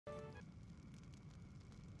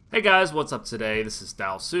Hey guys, what's up today? This is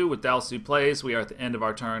Dalsu with Dalsu Plays. We are at the end of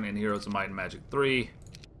our turn in Heroes of Might and Magic 3.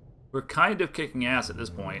 We're kind of kicking ass at this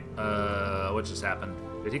point. What just happened?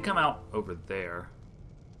 Did he come out over there?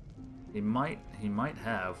 He might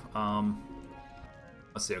have.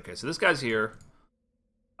 Let's see. Okay, so this guy's here.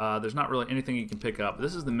 There's not really anything you can pick up.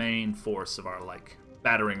 This is the main force of our,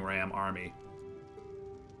 battering ram army.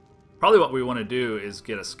 Probably what we want to do is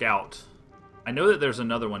get a scout. I know that there's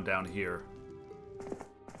another one down here.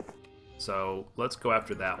 So, let's go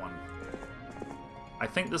after that one. I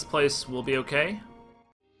think this place will be okay.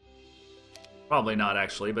 Probably not,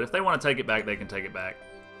 actually, but if they want to take it back, they can take it back.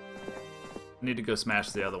 I need to go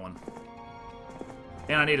smash the other one.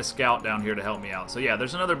 And I need a scout down here to help me out. So yeah,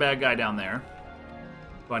 there's another bad guy down there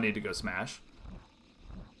who I need to go smash.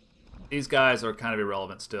 These guys are kind of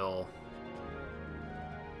irrelevant still.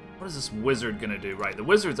 What is this wizard going to do? Right, the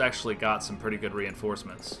wizard's actually got some pretty good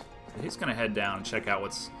reinforcements. So he's going to head down and check out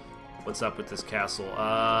what's up with this castle.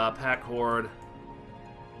 Pack horde.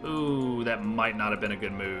 Ooh, that might not have been a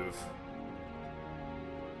good move.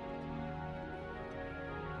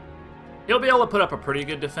 He'll be able to put up a pretty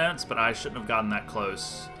good defense, but I shouldn't have gotten that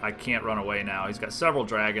close. I can't run away now. He's got several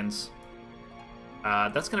dragons.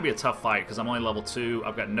 That's going to be a tough fight because I'm only level 2.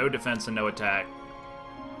 I've got no defense and no attack.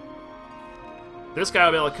 This guy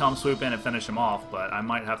will be able to come swoop in and finish him off, but I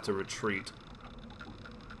might have to retreat.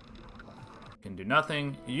 Can do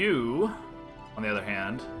nothing. You, on the other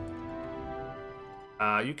hand,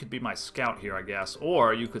 you could be my scout here, I guess,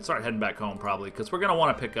 or you could start heading back home probably, because we're gonna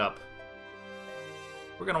want to pick up.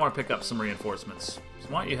 We're gonna want to pick up some reinforcements. So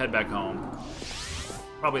why don't you head back home?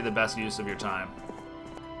 Probably the best use of your time.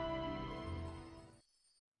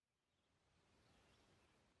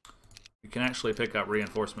 You can actually pick up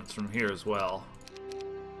reinforcements from here as well.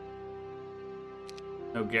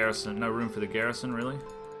 No garrison, no room for the garrison, really.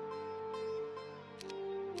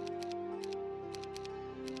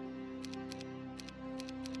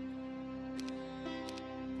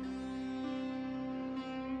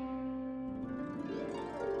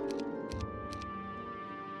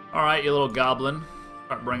 Alright, you little goblin.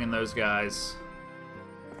 Start bringing those guys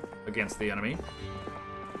against the enemy.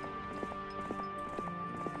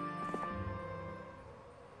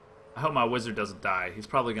 I hope my wizard doesn't die. He's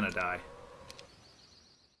probably going to die.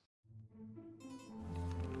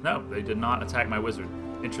 No, they did not attack my wizard.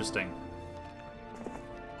 Interesting.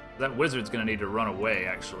 That wizard's going to need to run away,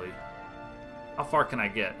 actually. How far can I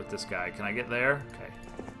get with this guy? Can I get there? Okay.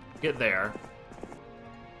 Get there.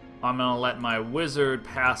 I'm going to let my wizard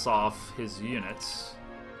pass off his units.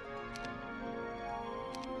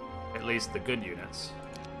 At least the good units.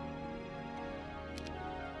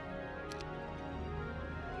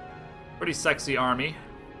 Pretty sexy army.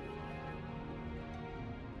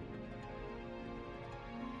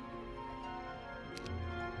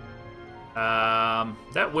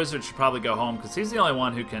 That wizard should probably go home because he's the only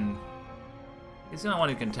one who can. He's the only one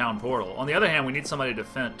who can town portal. On the other hand, we need somebody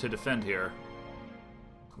to defend here.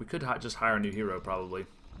 We could just hire a new hero, probably.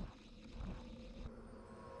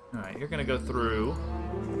 Alright, you're going to go through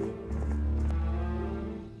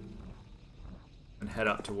and head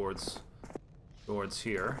up towards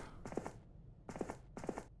here.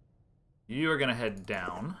 You are going to head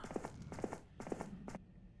down.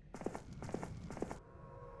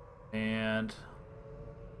 And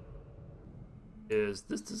does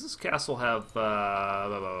this castle have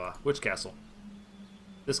which castle?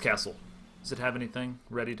 This castle. Does it have anything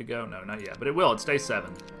ready to go? No, not yet. But it will. It's day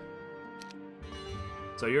 7.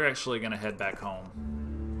 So you're actually going to head back home.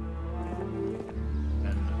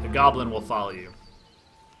 And the goblin will follow you.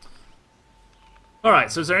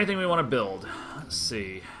 Alright, so is there anything we want to build? Let's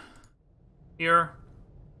see. Here.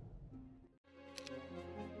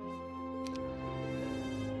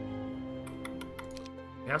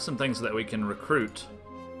 We have some things that we can recruit.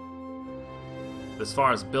 As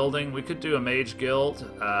far as building, we could do a mage guild.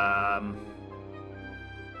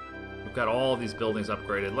 We've got all of these buildings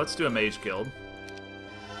upgraded. Let's do a mage guild.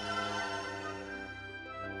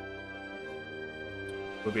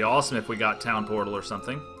 It would be awesome if we got town portal or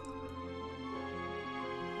something.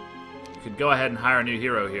 We could go ahead and hire a new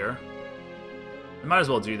hero here. We might as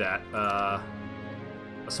well do that. A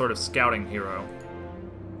sort of scouting hero.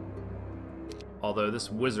 Although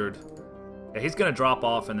this wizard, yeah, he's gonna drop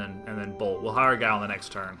off and then bolt. We'll hire a guy on the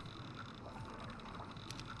next turn.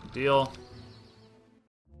 Good deal.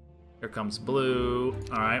 Here comes blue.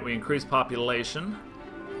 Alright, we increase population.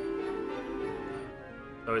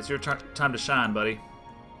 So it's your time to shine, buddy.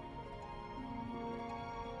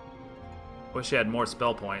 Wish you had more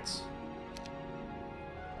spell points.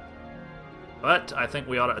 But I think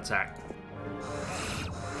we ought to attack.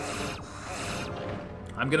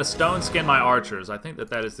 I'm going to stone skin my archers. I think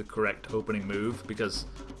that that is the correct opening move because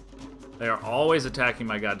they are always attacking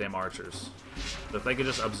my goddamn archers. So if they could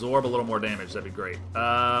just absorb a little more damage, that'd be great.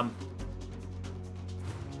 What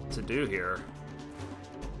to do here?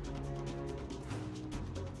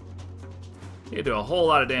 You could do a whole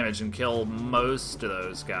lot of damage and kill most of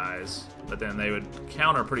those guys, but then they would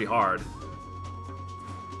counter pretty hard.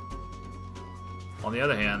 On the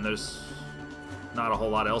other hand, there's not a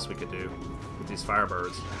whole lot else we could do with these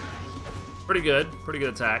firebirds. Pretty good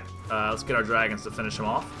attack. Let's get our dragons to finish them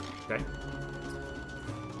off. Okay.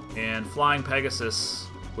 And Flying Pegasus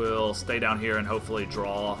will stay down here and hopefully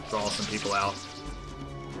draw some people out.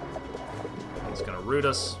 He's gonna root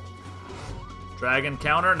us. Dragon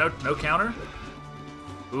counter? No counter?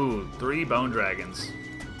 Ooh, 3 bone dragons.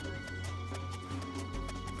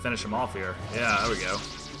 Finish them off here. Yeah, there we go.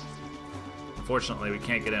 Unfortunately, we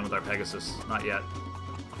can't get in with our Pegasus. Not yet.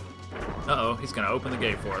 Uh-oh, he's gonna open the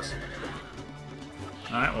gate for us.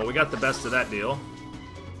 Alright, well, we got the best of that deal.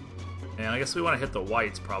 And I guess we want to hit the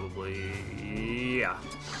whites, probably. Yeah.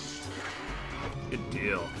 Good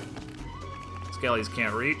deal. Skellies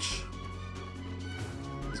can't reach.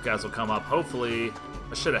 These guys will come up. Hopefully,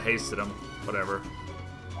 I should have hasted them. Whatever.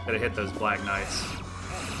 Gotta hit those Black Knights.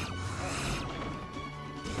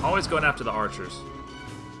 Always going after the archers.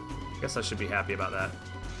 Guess I should be happy about that.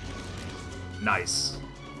 Nice.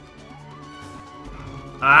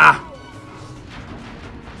 Ah!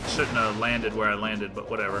 Shouldn't have landed where I landed, but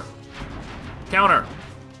whatever. Counter!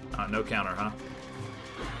 No counter, huh?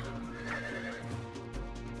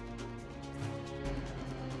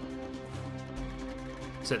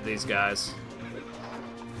 Hit these guys.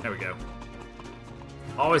 There we go.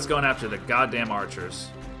 Always going after the goddamn archers.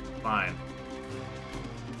 Fine.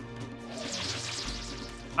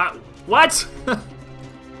 What?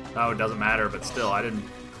 Oh, it doesn't matter, but still, I didn't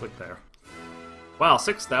click there. Wow,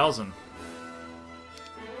 6,000.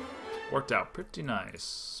 Worked out pretty nice.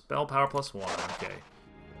 Spell power +1. Okay.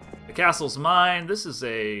 The castle's mine. This is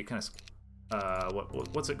a kind of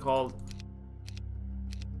what's it called?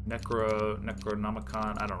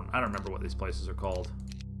 Necronomicon. I don't remember what these places are called.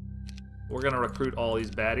 We're gonna recruit all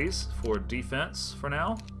these baddies for defense for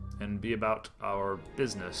now, and be about our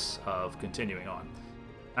business of continuing on.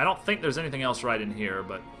 I don't think there's anything else right in here,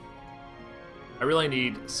 but I really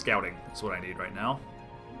need scouting. That's what I need right now.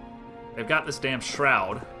 They've got this damn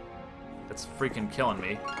shroud that's freaking killing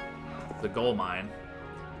me. The gold mine.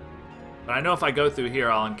 But I know if I go through here,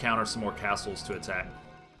 I'll encounter some more castles to attack,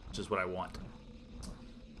 which is what I want.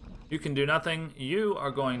 You can do nothing. You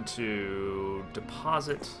are going to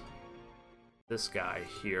deposit this guy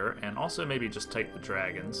here, and also maybe just take the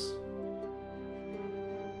dragons.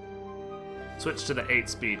 Switch to the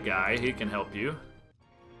 8-speed guy. He can help you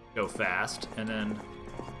go fast. And then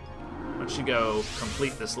once you go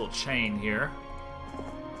complete this little chain here.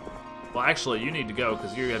 Well, actually, you need to go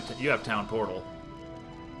because you have town portal.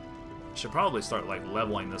 Should probably start like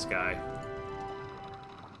leveling this guy.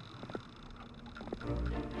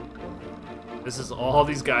 This is all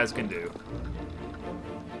these guys can do.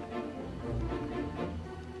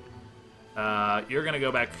 You're gonna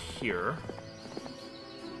go back here.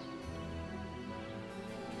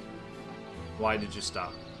 Why did you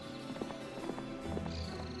stop?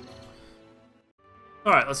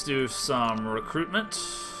 Alright, let's do some recruitment.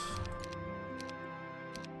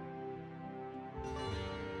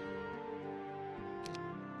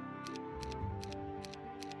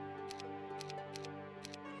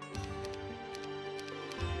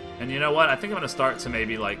 And you know what? I think I'm going to start to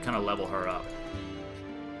maybe, like, kind of level her up.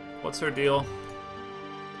 What's her deal?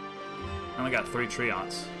 I only got 3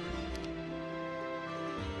 Treants.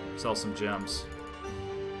 Sell some gems.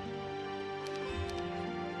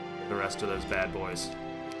 The rest of those bad boys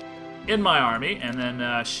in my army, and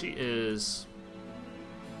then she is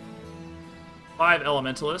 5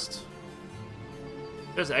 Elementalist.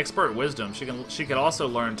 There's Expert Wisdom. She can also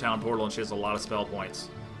learn Town Portal, and she has a lot of spell points.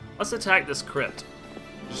 Let's attack this crypt.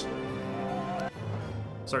 Just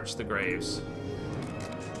search the graves.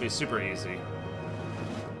 It'll be super easy.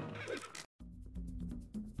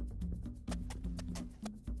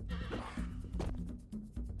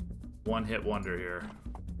 One-hit wonder here.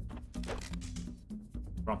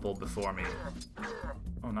 Rumpled before me.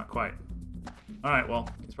 Oh, not quite. Alright, well,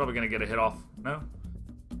 he's probably going to get a hit off. No?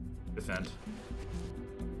 Defend.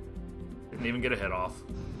 Didn't even get a hit off.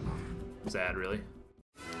 Sad, really.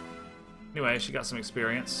 Anyway, she got some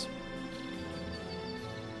experience.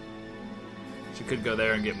 She could go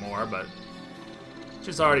there and get more, but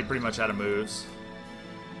she's already pretty much out of moves.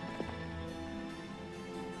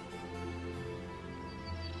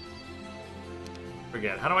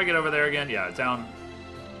 Forget. How do I get over there again? Yeah, down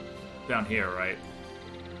Down here, right?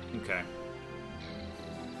 Okay.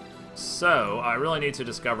 So, I really need to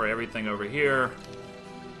discover everything over here.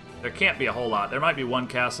 There can't be a whole lot. There might be one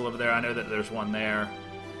castle over there. I know that there's one there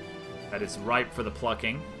that is ripe for the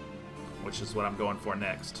plucking, which is what I'm going for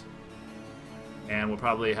next. And we'll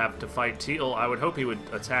probably have to fight Teal. I would hope he would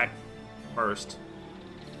attack first,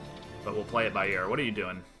 but we'll play it by ear. What are you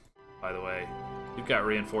doing, by the way? You've got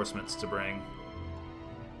reinforcements to bring.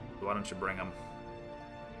 Why don't you bring them?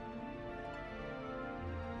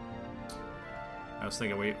 I was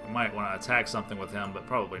thinking we might want to attack something with him, but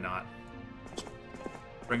probably not.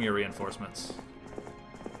 Bring your reinforcements.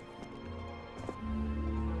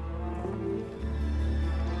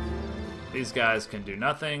 These guys can do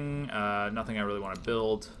nothing. Nothing I really want to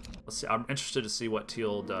build. Let's see. I'm interested to see what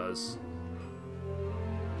Teal does.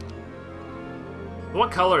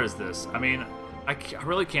 What color is this? I mean, I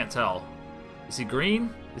really can't tell. Is he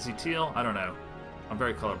green? Is he teal? I don't know. I'm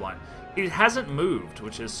very colorblind. He hasn't moved,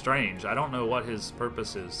 which is strange. I don't know what his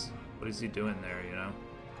purpose is. What is he doing there, you know?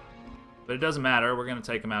 But it doesn't matter. We're going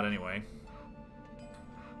to take him out anyway.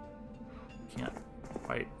 Can't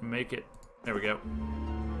quite make it. There we go.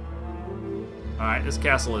 Alright, this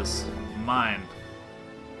castle is mine.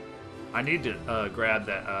 I need to grab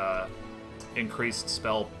that increased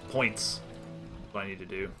spell points. That's what I need to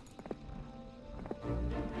do.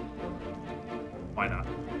 Why not?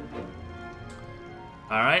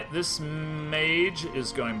 Alright, this mage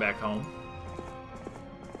is going back home.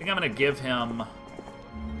 I think I'm going to give him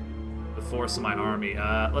the force of my army.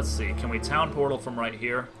 Let's see. Can we town portal from right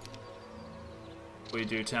here? We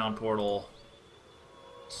do town portal.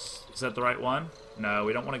 Is that the right one? No,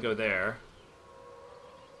 we don't want to go there.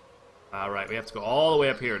 Alright, we have to go all the way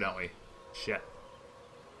up here, don't we? Shit.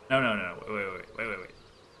 No. Wait.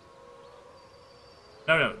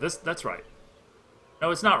 No, that's right.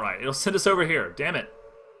 No, it's not right. It'll send us over here. Damn it.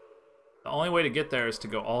 The only way to get there is to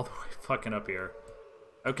go all the way fucking up here.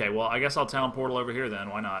 Okay, well, I guess I'll town portal over here then.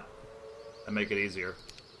 Why not? And make it easier.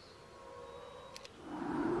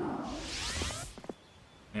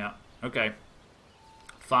 Yeah, okay.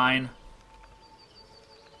 Fine.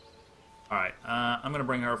 Alright, I'm gonna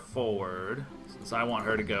bring her forward, since I want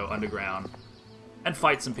her to go underground and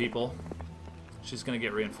fight some people. She's gonna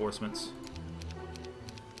get reinforcements.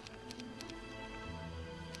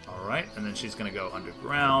 Alright, and then she's gonna go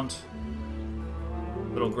underground.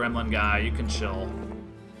 Little gremlin guy, you can chill.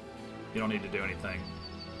 You don't need to do anything.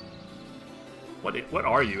 What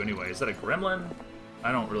are you anyway? Is that a gremlin?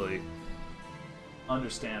 I don't really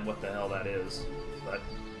understand what the hell that is. But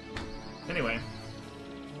anyway.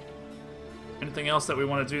 Anything else that we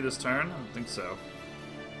want to do this turn? I don't think so.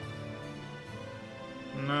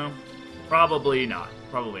 No. Probably not.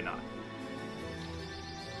 Probably not.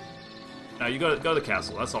 No, you go to the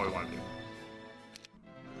castle. That's all we want to do.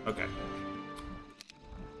 Okay.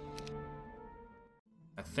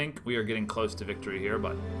 I think we are getting close to victory here,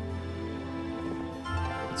 but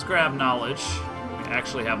let's grab knowledge. We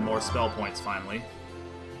actually have more spell points finally.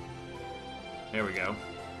 There we go.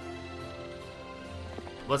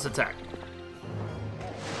 Let's attack.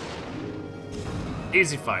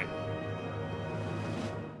 Easy fight.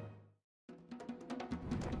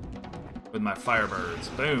 With my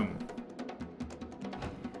firebirds. Boom.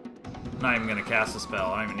 I'm not even going to cast a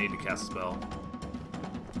spell. I don't even need to cast a spell.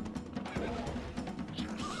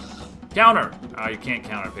 Counter! Oh, you can't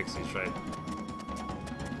counter pixies, right?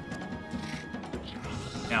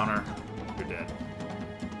 Counter. You're dead.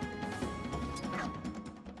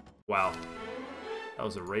 Wow. That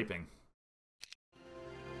was a raping.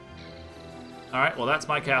 Alright, well that's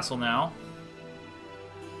my castle now.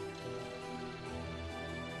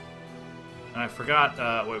 And I forgot,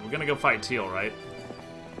 wait, we're gonna go fight Teal, right?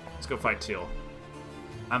 Let's go fight Teal.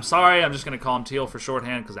 I'm sorry, I'm just gonna call him Teal for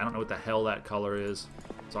shorthand, because I don't know what the hell that color is.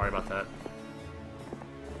 Sorry about that.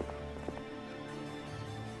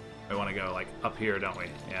 We want to go, like, up here, don't we?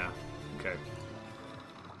 Yeah. Okay.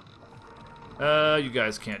 You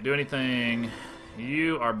guys can't do anything.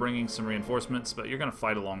 You are bringing some reinforcements, but you're gonna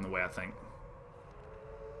fight along the way, I think.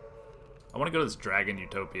 I want to go to this Dragon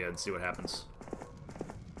Utopia and see what happens.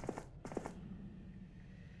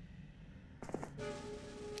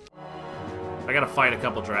 I gotta fight a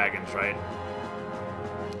couple dragons, right?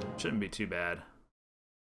 Shouldn't be too bad.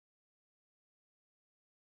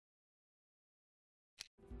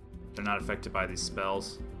 They're not affected by these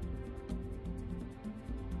spells.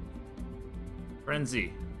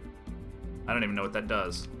 Frenzy. I don't even know what that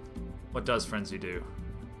does. What does Frenzy do?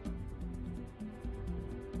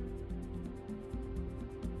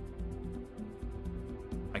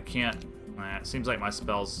 I can't... it seems like my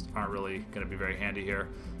spells aren't really going to be very handy here.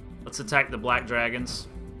 Let's attack the black dragons.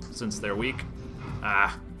 since they're weak.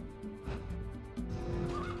 Ah.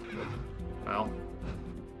 Well.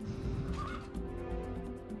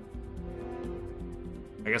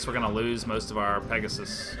 I guess we're gonna lose most of our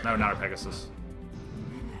Pegasus. No, not our Pegasus.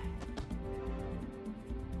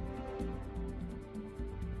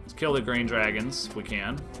 Let's kill the green dragons if we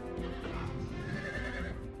can.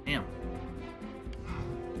 Damn.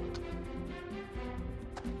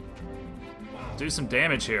 Do some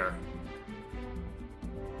damage here.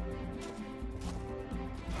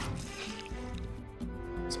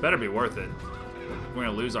 This better be worth it. We're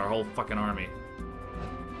gonna lose our whole fucking army.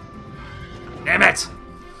 Damn it!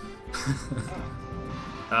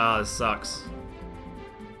 Oh, this sucks.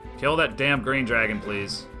 Kill that damn green dragon,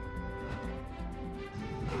 please.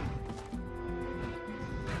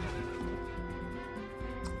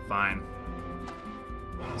 Fine.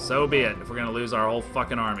 So be it, if we're gonna lose our whole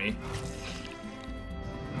fucking army.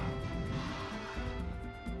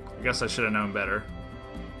 I guess I should have known better.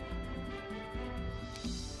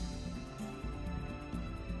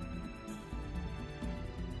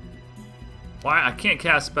 Why? I can't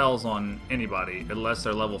cast spells on anybody unless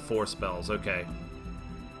they're level 4 spells. Okay.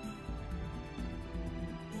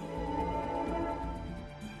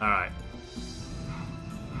 Alright.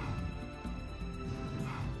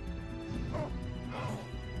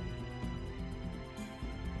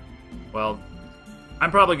 Well,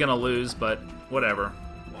 I'm probably gonna lose, but whatever.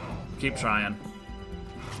 Keep trying.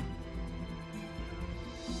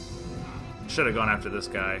 Should have gone after this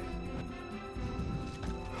guy.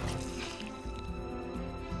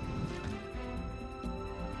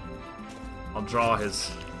 I'll draw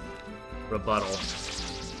his rebuttal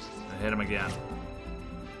and hit him again.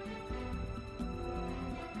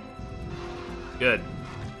 Good.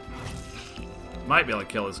 Might be able to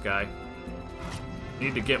kill this guy.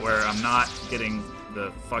 Need to get where I'm not getting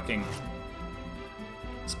the fucking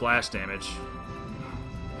splash damage.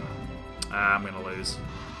 Ah, I'm gonna lose.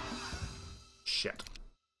 Shit.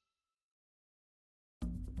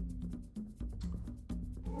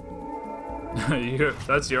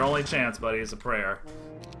 That's your only chance, buddy. It's a prayer.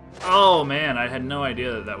 Oh man, I had no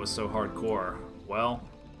idea that that was so hardcore. Well,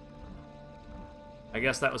 I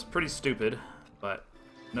guess that was pretty stupid, but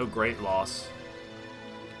no great loss,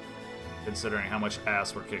 considering how much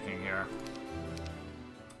ass we're kicking here.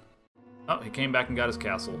 Oh, he came back and got his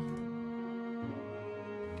castle.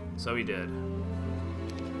 So he did.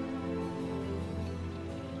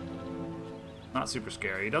 Not super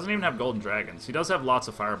scary. He doesn't even have golden dragons. He does have lots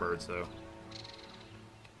of firebirds, though.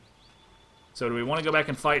 So do we want to go back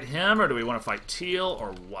and fight him, or do we want to fight Teal,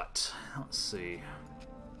 or what? Let's see.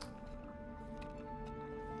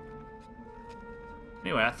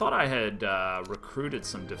 Anyway, I thought I had recruited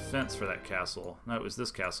some defense for that castle. No, it was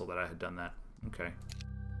this castle that I had done that. Okay.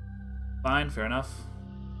 Fine, fair enough.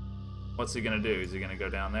 What's he gonna do? Is he gonna go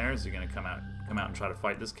down there? Is he gonna come out and try to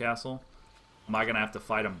fight this castle? Am I gonna have to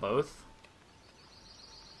fight them both?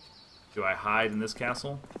 Do I hide in this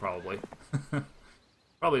castle? Probably.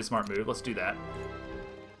 Probably a smart move. Let's do that.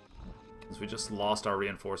 Since we just lost our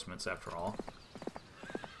reinforcements after all.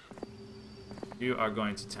 You are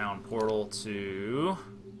going to town portal to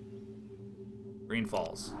Green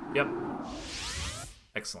Falls. Yep.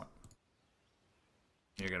 Excellent.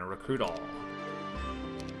 You're going to recruit all.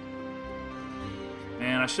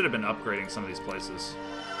 Man, I should have been upgrading some of these places,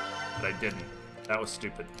 but I didn't. That was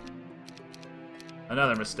stupid.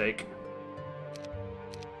 Another mistake.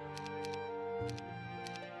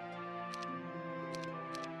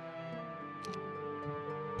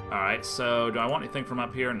 Alright, so do I want anything from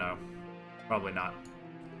up here? No. Probably not.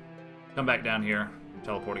 Come back down here.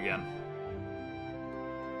 Teleport again.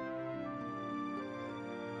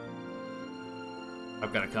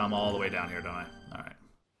 I've got to come all the way down here, don't I? Alright.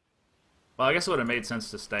 Well, I guess it would have made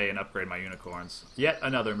sense to stay and upgrade my unicorns. Yet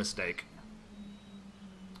another mistake.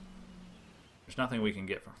 There's nothing we can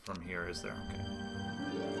get from here, is there? Okay.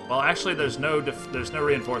 Well, actually, there's no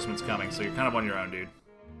reinforcements coming, so you're kind of on your own, dude.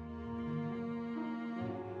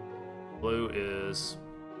 Blue is...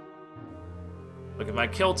 Look, if I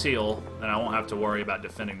kill Teal, then I won't have to worry about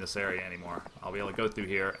defending this area anymore. I'll be able to go through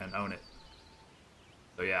here and own it.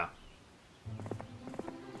 So, yeah.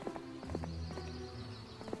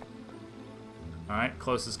 Alright,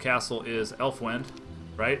 closest castle is Elfwind,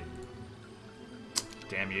 right?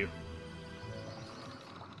 Damn you.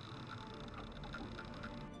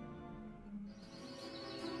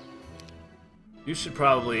 You should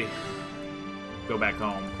probably go back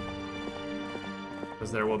home,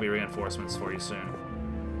 because there will be reinforcements for you soon.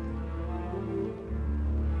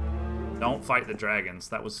 Don't fight the dragons.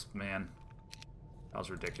 That was, man, that was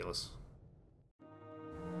ridiculous.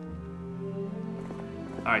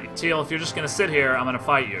 Alright, Teal, if you're just gonna sit here, I'm gonna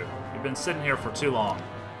fight you. You've been sitting here for too long.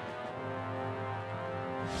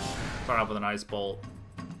 Start off with an ice bolt.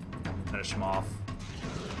 Finish him off.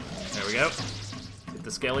 There we go. Hit the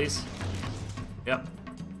skellies. Yep.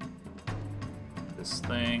 This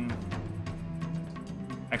thing.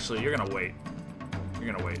 Actually, you're gonna wait.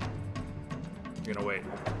 You're gonna wait. You're gonna wait.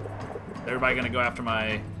 Is everybody gonna go after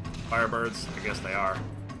my firebirds? I guess they are.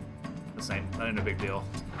 The same. That ain't a big deal.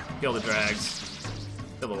 Kill the drags.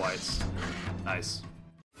 Kill the whites. Nice.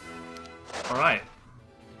 Alright.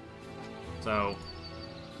 So,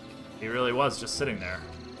 he really was just sitting there.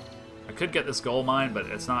 I could get this gold mine, but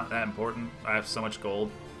it's not that important. I have so much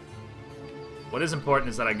gold. What is important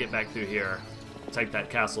is that I get back through here, take that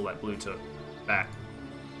castle that blue took back.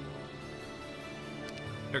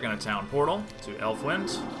 You're gonna town portal to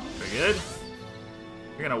Elfwind. Very good.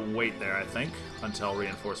 You're gonna wait there, I think, until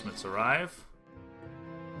reinforcements arrive.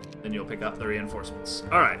 Then you'll pick up the reinforcements.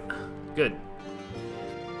 Alright, good.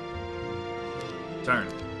 Turn.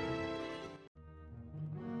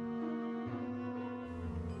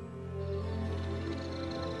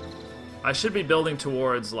 I should be building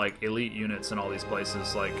towards, like, elite units in all these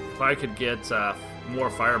places. Like, if I could get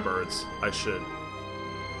more Firebirds, I should.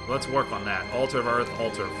 Let's work on that. Altar of Earth,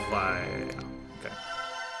 Altar of Fire. Okay.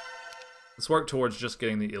 Let's work towards just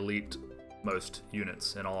getting the elite most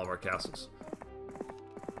units in all of our castles.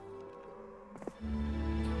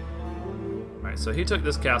 Alright, so he took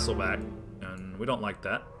this castle back, and we don't like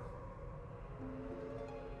that.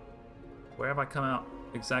 Where have I come out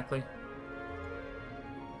exactly?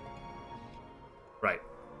 Right.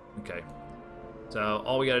 Okay. So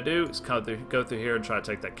all we gotta do is go through here and try to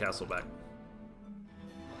take that castle back.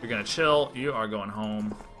 You're gonna chill. You are going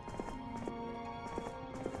home.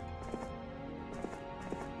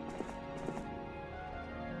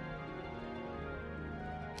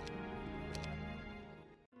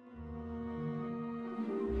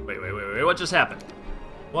 Wait. What just happened?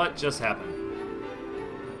 What just happened?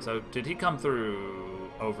 So did he come through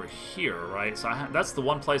over here, right? So that's the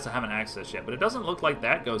one place I haven't accessed yet, but it doesn't look like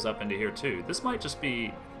that goes up into here too. This might just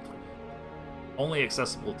be only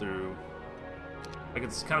accessible through, like,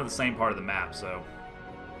 it's kind of the same part of the map, so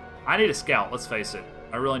I need a scout, let's face it.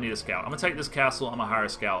 I really need a scout. I'm gonna take this castle, I'm gonna hire a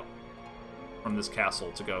scout from this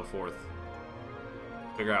castle to go forth.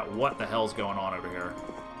 Figure out what the hell's going on over here.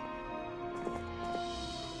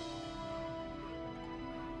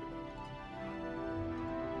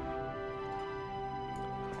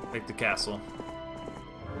 Take the castle.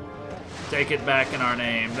 Take it back in our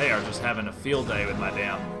name. They are just having a field day with my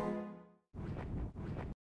damn.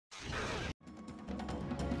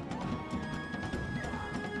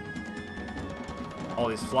 All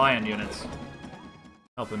these flying units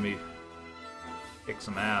helping me kick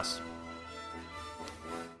some ass.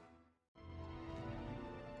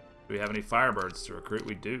 Do we have any Firebirds to recruit?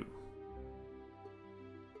 We do.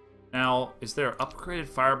 Now, is there an upgraded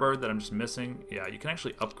Firebird that I'm just missing? Yeah, you can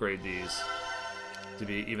actually upgrade these to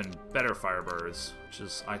be even better Firebirds, which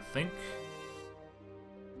is, I think,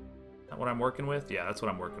 is that what I'm working with? Yeah, that's what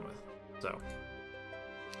I'm working with. So,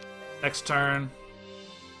 next turn.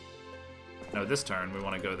 No, this turn, we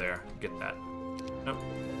want to go there, get that. Nope,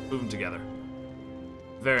 move them together.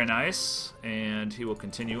 Very nice, and he will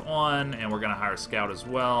continue on, and we're going to hire a scout as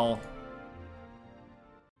well.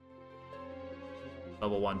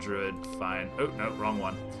 Level 1 druid, fine. Oh, no, wrong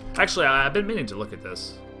one. Actually, I've been meaning to look at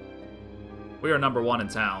this. We are number 1 in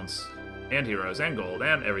towns, and heroes, and gold,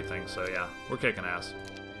 and everything, so yeah, we're kicking ass.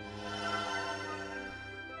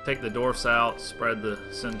 Take the dwarfs out, spread the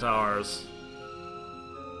centaurs.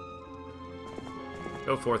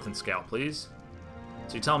 Go forth and scout, please.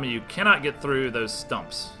 So you tell me you cannot get through those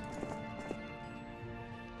stumps.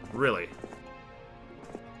 Really?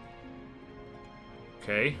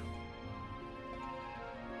 Okay.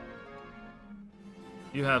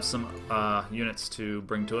 You have some units to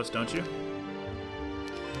bring to us, don't you?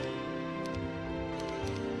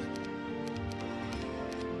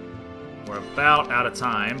 We're about out of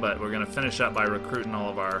time, but we're going to finish up by recruiting all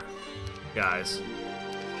of our guys.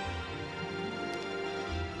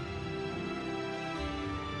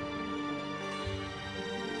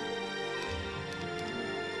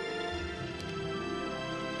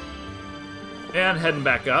 And heading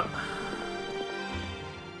back up.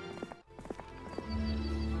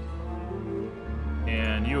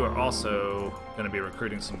 And you are also going to be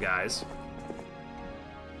recruiting some guys.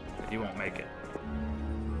 But you won't make it.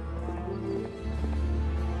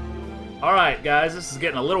 Alright, guys, this is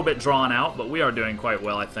getting a little bit drawn out, but we are doing quite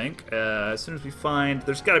well, I think. As soon as we find...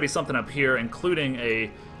 There's got to be something up here, including a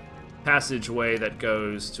passageway that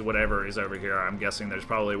goes to whatever is over here. I'm guessing there's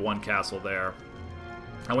probably one castle there.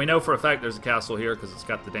 And we know for a fact there's a castle here because it's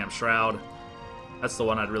got the damn shroud. That's the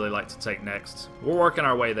one I'd really like to take next. We're working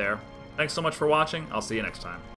our way there. Thanks so much for watching. I'll see you next time.